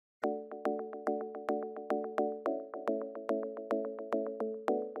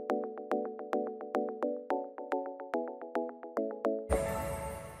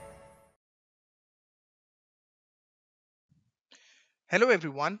Hello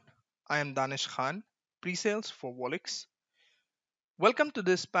everyone, I am Danish Khan, pre-sales for Volix. Welcome to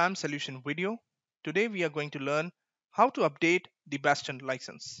this spam solution video. Today we are going to learn how to update the Bastion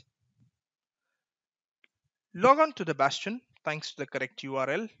license. Log on to the Bastion thanks to the correct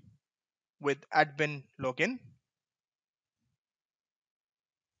URL with admin login.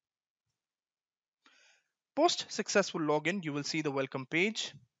 Post successful login, you will see the welcome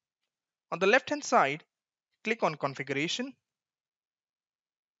page. On the left hand side, click on configuration.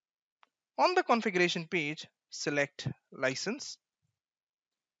 On the configuration page, select license.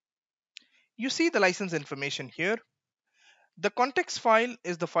 You see the license information here. The context file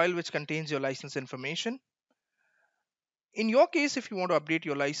is the file which contains your license information. In your case, if you want to update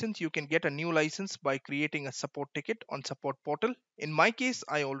your license, you can get a new license by creating a support ticket on support portal. In my case,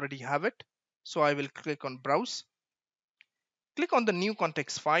 I already have it. So I will click on browse. Click on the new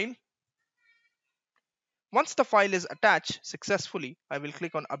context file. Once the file is attached successfully, I will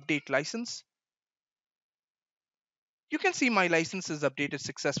click on update license. You can see my license is updated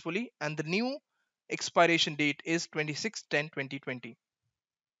successfully and the new expiration date is 26/10/2020.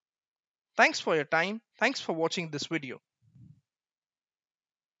 Thanks for your time. Thanks for watching this video.